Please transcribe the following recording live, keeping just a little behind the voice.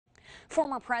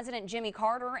Former President Jimmy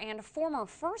Carter and former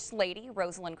First Lady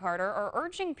Rosalyn Carter are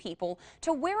urging people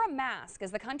to wear a mask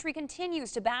as the country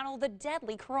continues to battle the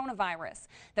deadly coronavirus.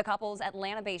 The couple's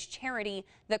Atlanta-based charity,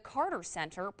 the Carter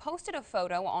Center, posted a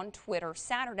photo on Twitter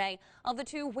Saturday of the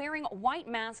two wearing white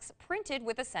masks printed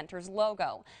with the center's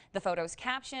logo. The photo's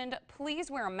captioned, "Please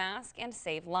wear a mask and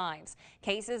save lives."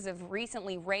 Cases have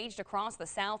recently raged across the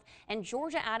South, and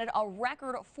Georgia added a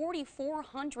record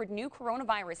 4,400 new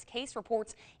coronavirus case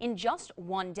reports in just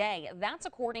one day. That's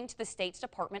according to the state's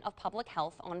Department of Public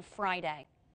Health on Friday.